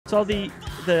saw the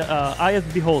Eye of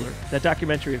the Beholder, that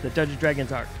documentary of the Dungeons &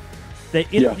 Dragons art. They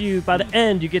interview, by the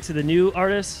end, you get to the new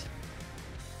artist.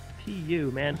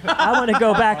 PU, man. I want to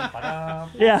go back.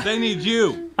 Yeah. They need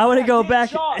you. I want to go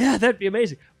back. Yeah, that'd be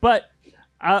amazing. But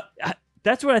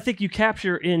that's what I think you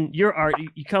capture in your art.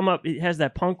 You come up, it has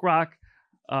that punk rock,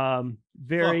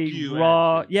 very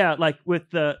raw. Actually. Yeah, like with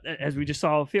the, as we just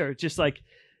saw here, it's just like,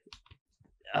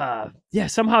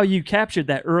 somehow you captured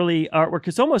that early artwork.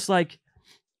 It's almost like,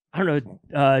 I don't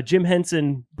know, Jim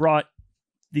Henson brought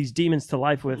these demons to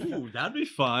life with. Ooh, that'd be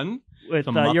fun. With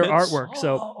your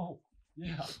artwork.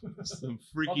 Yeah. Some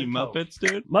freaky Muppets,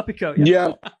 dude. Muppet Coat.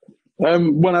 Yeah.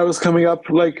 When I was coming up,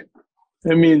 like,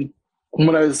 I mean,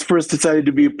 when I was first decided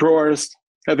to be a pro artist,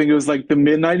 I think it was like the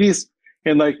mid 90s.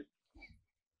 And like,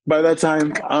 by that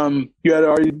time, you had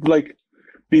already like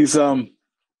these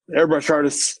airbrush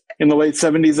artists in the late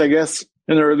 70s, I guess,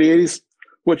 in the early 80s,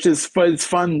 which is fun. It's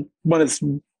fun when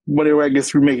I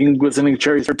guess you're making glistening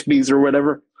cherries or titties or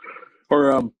whatever,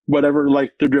 whatever,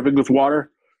 like they're dripping with water.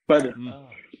 But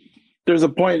there's a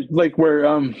point like where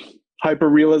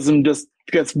hyperrealism just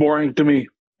gets boring to me.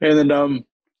 And then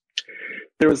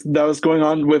that was going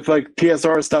on with like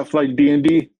TSR stuff, like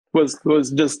D&D was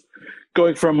just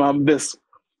going from this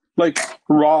like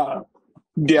raw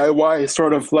DIY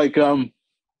sort of like I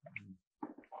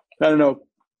don't know,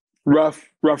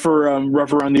 rougher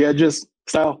around the edges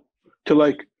style to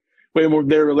like way more.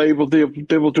 They were able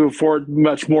to afford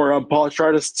much more polished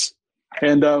artists,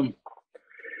 and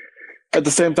at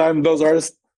the same time, those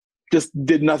artists just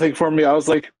did nothing for me. I was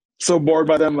like so bored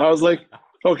by them. I was like,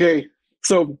 okay.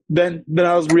 So then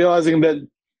I was realizing that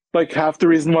like half the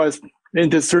reason why I was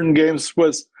into certain games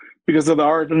was because of the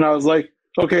art, and I was like,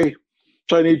 okay,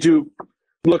 so I need to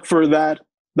look for that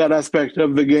aspect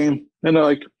of the game, and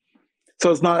so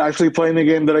it's not actually playing the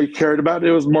game that I cared about.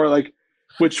 It was more like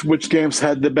which games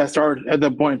had the best art at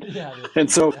that point. And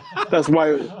so that's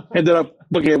why I ended up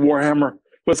looking at Warhammer,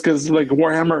 was because like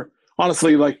Warhammer,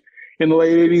 honestly, like in the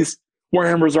late 80s,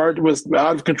 Warhammer's art was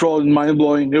out of control and mind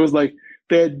blowing. It was like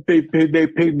they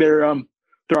paid their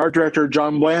art director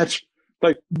John Blanche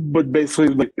would basically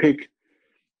like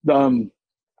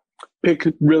pick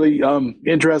really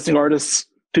interesting artists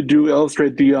to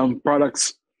illustrate the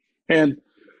products. And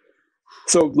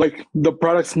so like the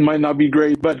products might not be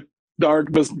great, but the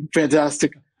art was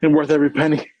fantastic and worth every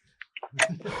penny.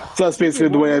 So that's basically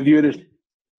the way I viewed it.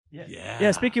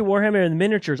 Yeah. Speaking of Warhammer and the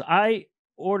miniatures, I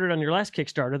ordered on your last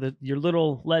Kickstarter your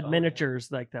little lead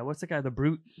miniatures like that. What's the guy, the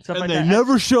Brute? Stuff and like they that.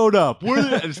 never showed up. Where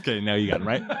did just kidding. Now you got them,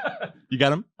 right? You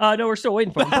got them? No, we're still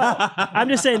waiting for them. I'm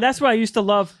just saying that's what I used to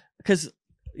love, because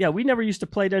we never used to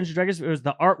play Dungeons & Dragons. It was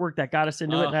the artwork that got us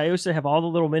into it. And I used to have all the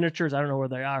little miniatures. I don't know where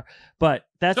they are. But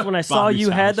that's when I saw you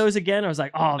had those again. I was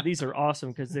like, oh, these are awesome,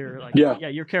 because they're like,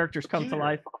 your characters come to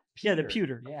life. Yeah, the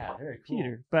pewter. Yeah, very cool.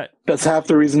 Pewter. But that's half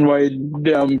the reason why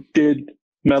I did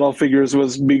metal figures,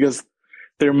 was because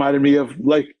they reminded me of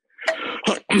like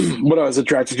what I was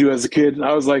attracted to as a kid.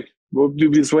 I was like, well,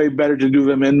 it's way better to do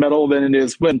them in metal than it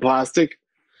is in plastic.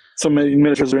 So many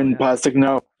miniatures are in plastic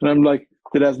now. And I'm like,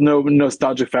 it has no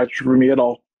nostalgic factor for me at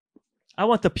all. I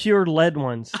want the pure lead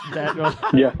ones that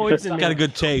poison me. Got a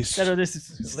good taste. That are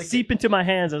seep into my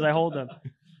hands as I hold them.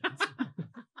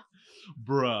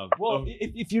 Bruh. Well,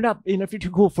 if you're not, if you're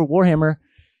too cool for Warhammer,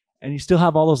 and you still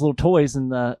have all those little toys,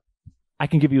 and I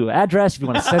can give you an address if you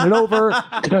want to send it over.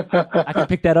 I can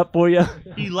pick that up for you.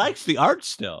 He likes the art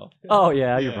still. Oh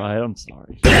yeah, you're right. I'm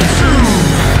sorry.